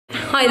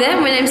Hi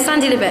there, my name's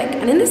Sandy Lévêque,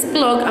 and in this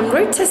blog I'm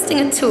road testing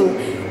a tool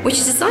which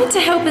is designed to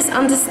help us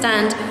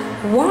understand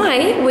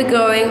why we're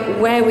going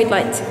where we'd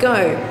like to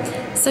go.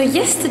 So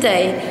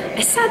yesterday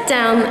I sat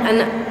down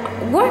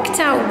and worked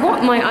out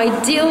what my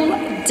ideal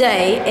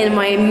day in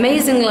my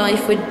amazing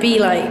life would be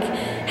like.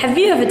 Have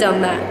you ever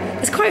done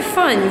that? It's quite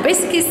fun. You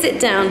basically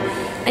sit down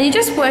and you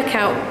just work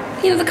out,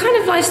 the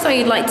kind of lifestyle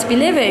you'd like to be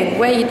living,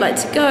 where you'd like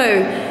to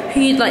go,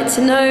 who you'd like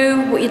to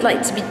know, what you'd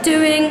like to be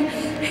doing,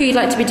 who you'd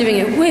like to be doing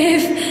it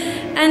with.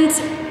 And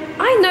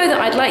I know that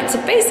I'd like to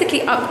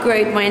basically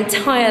upgrade my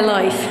entire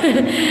life.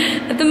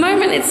 At the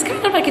moment it's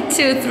kind of like a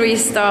 2 or 3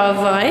 star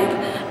vibe.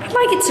 I'd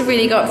like it to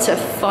really go up to a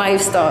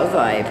 5-star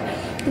vibe.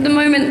 At the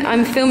moment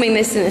I'm filming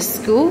this in a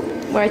school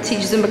where I teach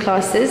Zumba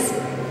classes.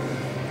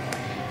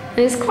 And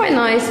it's quite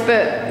nice,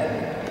 but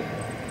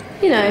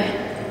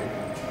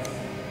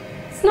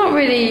it's not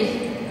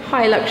really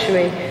high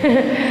luxury.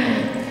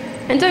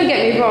 And don't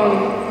get me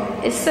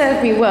wrong, it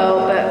served me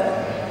well, but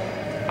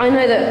I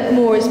know that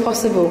more is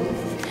possible.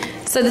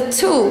 So the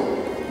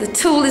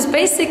tool is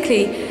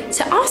basically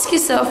to ask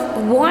yourself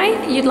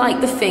why you like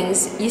the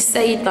things you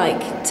say you'd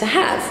like to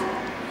have.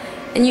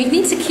 And you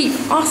need to keep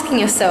asking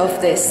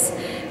yourself this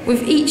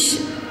with each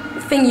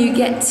thing you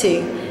get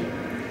to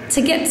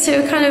get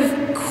to a kind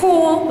of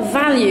core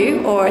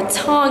value or a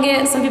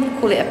target. Some people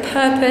call it a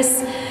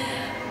purpose.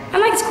 I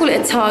like to call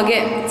it a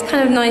target. It's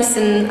kind of nice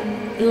and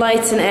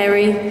light and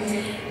airy.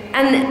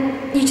 And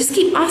you just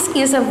keep asking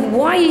yourself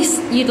why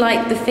you'd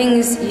like the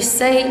things you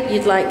say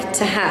you'd like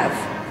to have.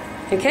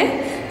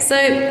 Okay? So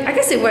I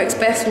guess it works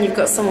best when you've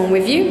got someone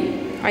with you.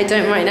 I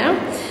don't right now.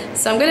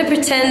 So I'm going to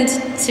pretend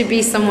to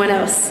be someone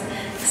else.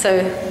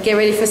 So get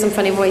ready for some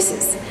funny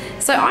voices.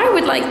 So I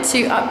would like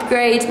to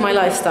upgrade my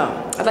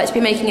lifestyle. I'd like to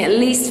be making at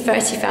least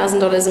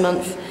 $30,000 a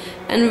month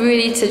and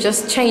really to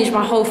just change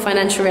my whole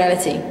financial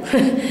reality.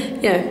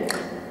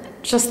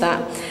 Just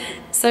that.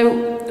 So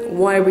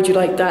why would you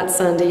like that,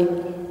 Sandy?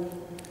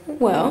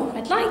 Well,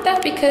 I'd like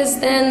that because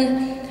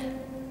then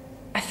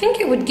I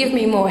think it would give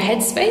me more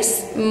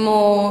headspace,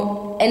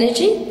 more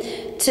energy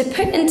to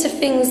put into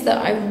things that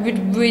I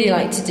would really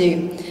like to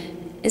do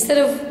instead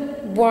of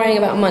worrying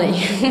about money,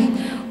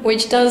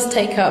 which does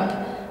take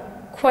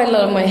up quite a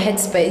lot of my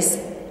headspace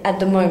at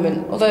the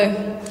moment. Although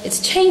it's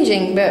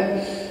changing, but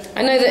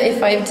I know that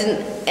if I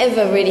didn't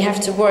ever really have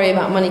to worry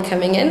about money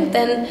coming in,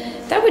 then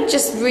that would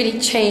just really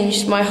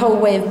change my whole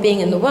way of being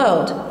in the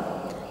world.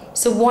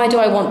 So why do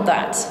I want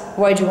that?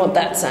 Why do you want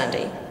that,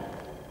 Sandy?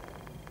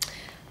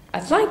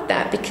 I'd like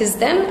that because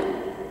then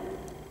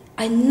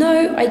I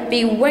know I'd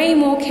be way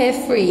more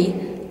carefree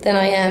than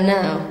I am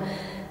now,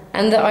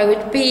 and that I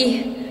would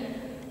be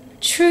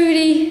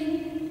truly,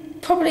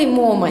 probably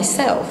more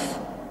myself.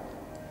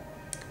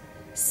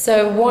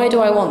 So why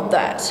do I want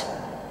that?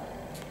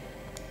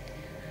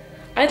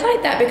 I'd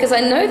like that because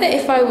I know that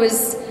if I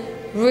was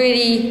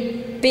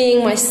really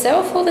being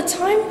myself all the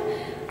time,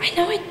 I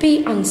know I'd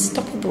be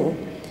unstoppable.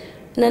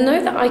 And I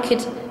know that I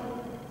could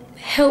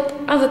help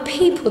other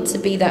people to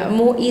be that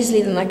more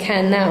easily than I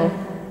can now.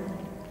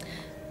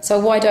 So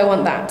why do I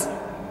want that?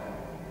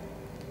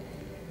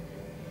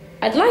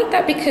 I'd like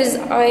that because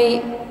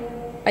I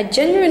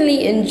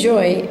genuinely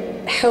enjoy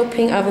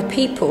helping other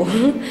people.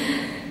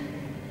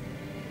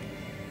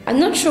 I'm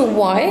not sure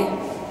why.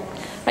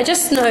 I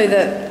just know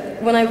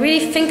that when I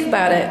really think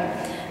about it,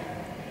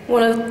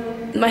 one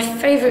of my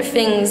favorite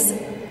things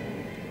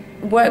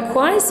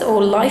work-wise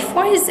or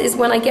life-wise is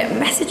when I get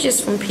messages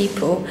from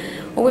people,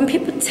 or when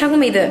people tell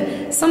me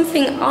that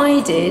something I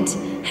did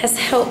has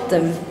helped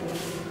them.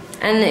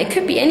 And it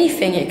could be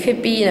anything. It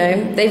could be,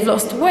 they've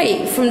lost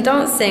weight from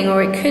dancing,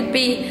 or it could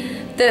be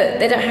that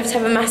they don't have to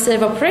have a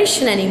massive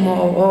operation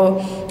anymore, or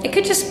it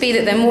could just be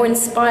that they're more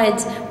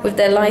inspired with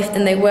their life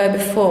than they were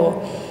before.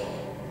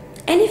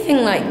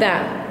 Anything like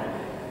that.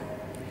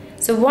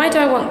 So why do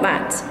I want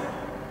that?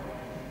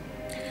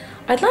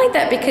 I'd like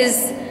that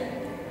because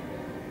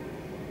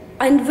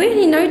I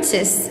really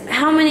notice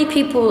how many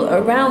people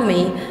around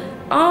me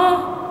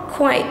are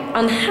quite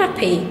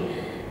unhappy,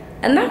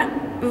 and that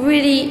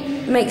really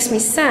makes me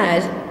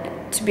sad,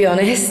 to be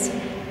honest.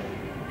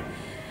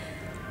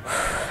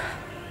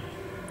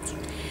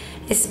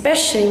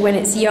 Especially when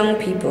it's young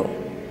people.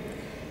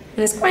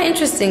 And it's quite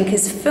interesting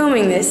because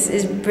filming this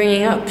is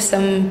bringing up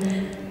some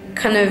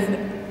kind of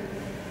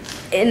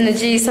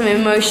energy, some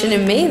emotion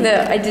in me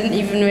that I didn't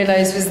even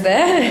realize was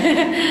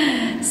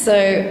there.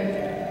 So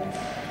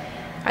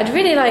I'd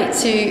really like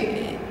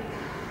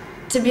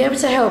to be able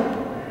to help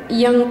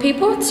young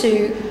people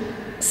to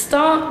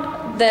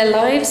start their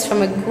lives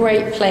from a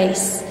great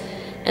place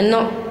and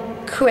not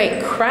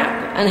create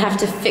crap and have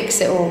to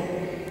fix it all.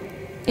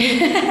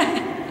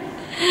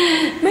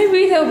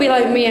 Maybe they'll be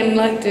like me and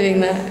like doing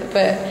that,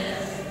 but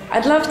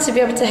I'd love to be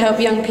able to help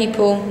young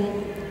people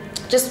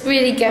just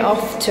really get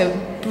off to a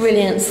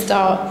brilliant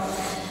start.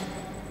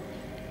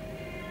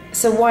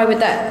 So why would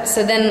that?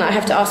 So then I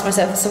have to ask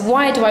myself, so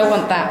why do I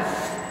want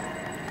that?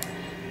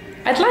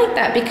 I'd like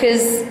that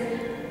because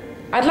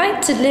I'd like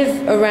to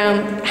live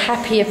around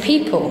happier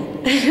people.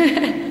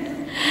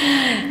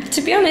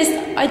 To be honest,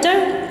 I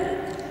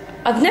don't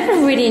I've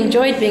never really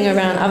enjoyed being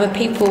around other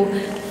people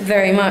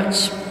very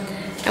much.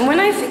 And when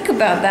I think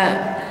about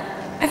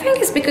that, I think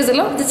it's because a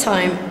lot of the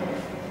time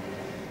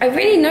I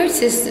really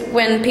notice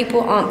when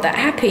people aren't that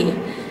happy,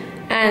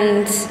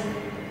 and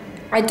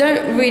I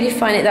don't really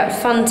find it that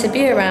fun to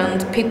be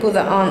around people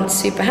that aren't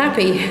super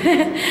happy.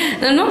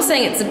 And I'm not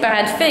saying it's a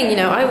bad thing, you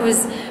know, I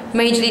was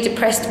majorly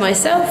depressed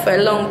myself for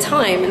a long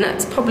time, and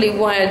that's probably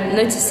why I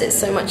notice it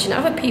so much in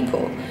other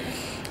people.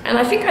 And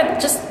I think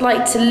I'd just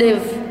like to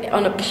live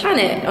on a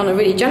planet, on a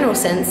really general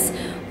sense,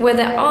 where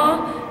there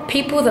are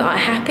people that are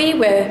happy,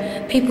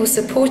 where people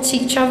support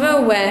each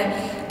other,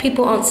 where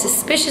people aren't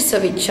suspicious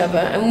of each other,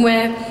 and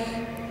where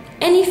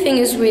anything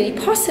is really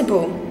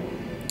possible.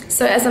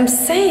 So as I'm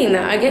saying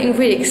that, I'm getting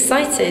really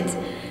excited.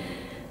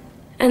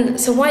 And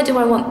so why do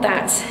I want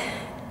that?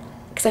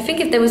 Because I think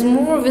if there was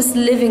more of us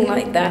living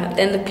like that,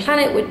 then the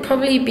planet would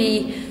probably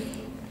be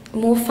a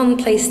more fun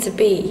place to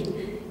be.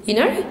 You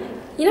know?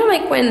 You know,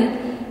 like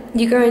when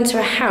you go into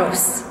a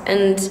house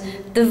and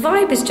the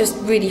vibe is just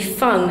really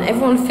fun.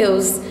 Everyone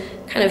feels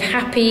kind of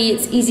happy,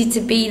 it's easy to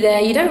be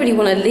there, you don't really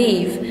want to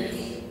leave.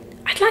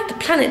 I'd like the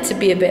planet to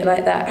be a bit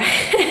like that.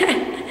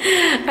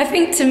 I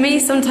think to me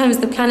sometimes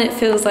the planet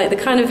feels like the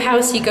kind of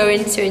house you go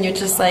into and you're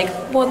just like,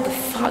 what the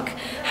fuck,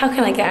 how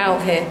can I get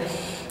out of here?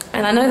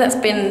 And I know that's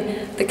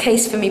been the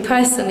case for me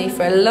personally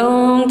for a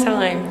long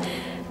time.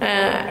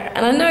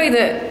 And I know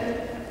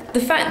that the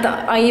fact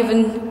that I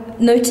even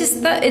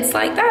noticed that it's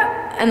like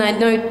that, and I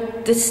know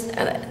this,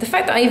 the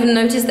fact that I even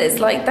noticed that it's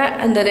like that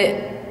and that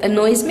it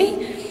annoys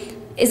me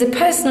is a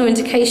personal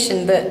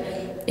indication that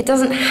it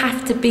doesn't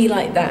have to be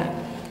like that.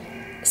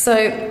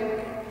 So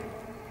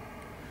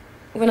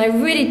when I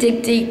really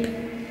dig deep,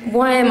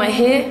 why am I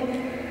here?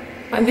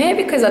 I'm here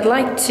because I'd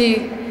like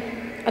to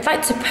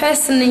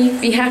personally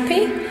be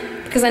happy,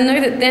 because I know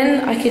that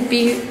then I could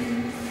be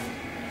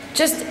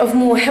just of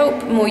more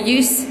help, more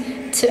use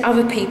to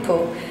other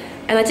people.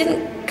 And I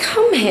didn't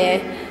come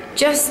here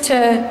just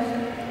to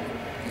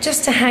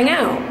hang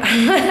out.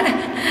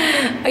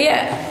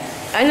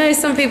 Yeah, I know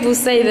some people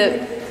say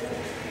that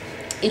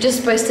you're just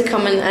supposed to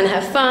come and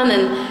have fun,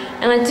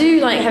 and I do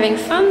like having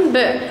fun,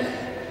 but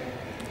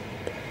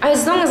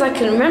as long as I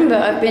can remember,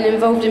 I've been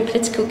involved in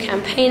political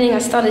campaigning. I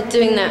started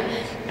doing that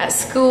at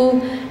school,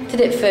 did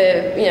it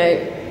for, you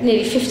know,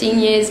 nearly 15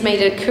 years, made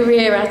a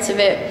career out of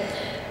it.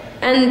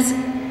 And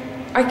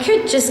I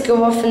could just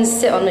go off and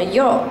sit on a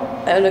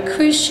yacht, on a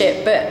cruise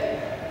ship, but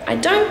I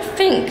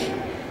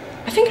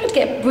think I'd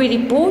get really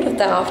bored of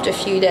that after a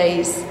few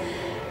days.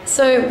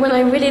 So when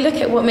I really look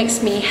at what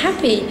makes me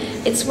happy,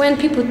 it's when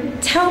people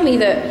tell me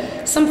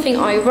that something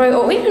I wrote,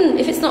 or even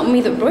if it's not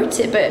me that wrote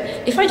it, but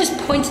if I just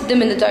pointed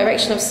them in the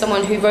direction of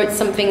someone who wrote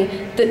something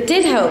that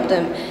did help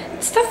them,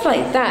 stuff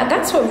like that,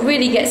 that's what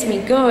really gets me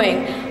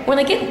going. When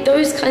I get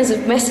those kinds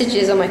of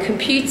messages on my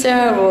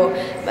computer, or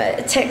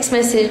a text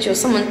message, or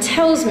someone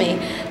tells me,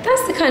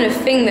 that's the kind of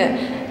thing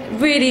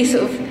that really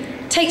sort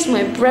of takes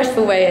my breath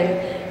away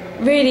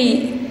and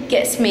really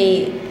gets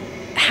me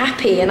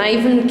happy. And I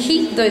even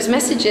keep those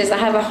messages. I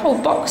have a whole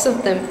box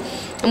of them,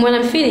 and when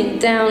I'm feeling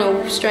down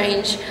or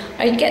strange,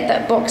 I get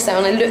that box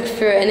out and I look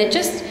through it, and it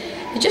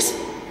just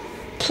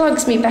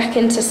plugs me back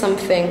into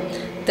something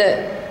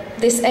that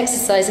this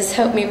exercise has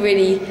helped me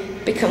really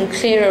become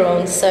clearer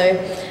on. So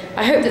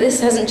I hope that this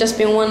hasn't just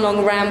been one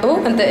long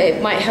ramble, and that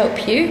it might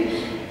help you.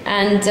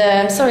 And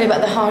sorry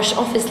about the harsh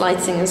office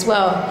lighting as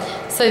well.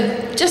 So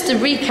just to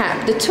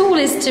recap, the tool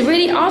is to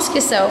really ask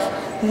yourself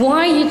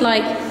why you'd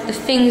like the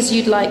things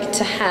you'd like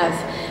to have,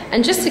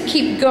 and just to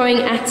keep going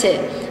at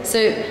it.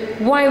 So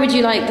why would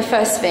you like the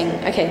first thing?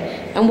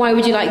 Okay, and why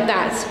would you like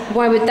that?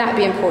 Why would that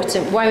be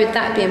important? Why would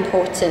that be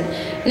important?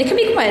 And it can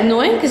be quite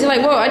annoying, because you're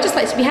like, well, I'd just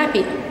like to be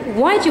happy.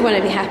 Why do you want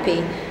to be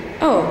happy?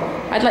 Oh,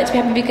 I'd like to be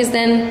happy because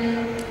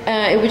then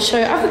it would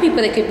show other people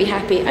they could be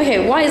happy.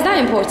 Okay, why is that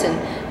important?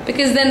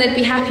 Because then there'd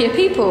be happier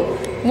people.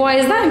 Why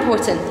is that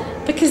important?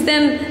 Because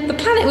then the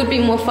planet would be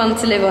more fun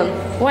to live on.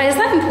 Why is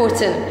that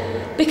important?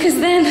 Because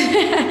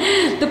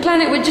then the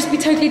planet would just be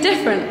totally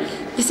different.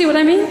 You see what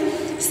I mean?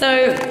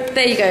 So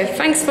there you go.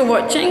 Thanks for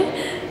watching.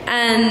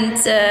 And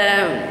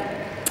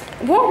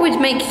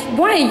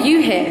why are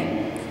you here?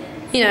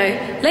 You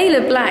know,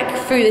 Layla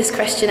Black threw this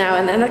question out,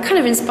 and that kind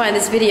of inspired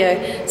this video.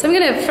 So I'm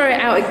going to throw it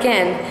out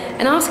again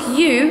and ask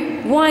you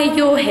why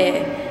you're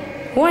here.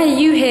 Why are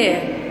you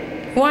here?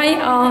 Why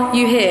are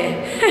you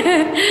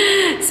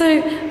here?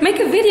 So make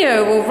a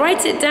video or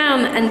write it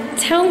down and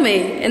tell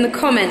me in the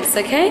comments,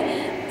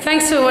 okay?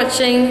 Thanks for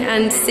watching,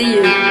 and see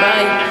you.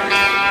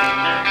 Bye.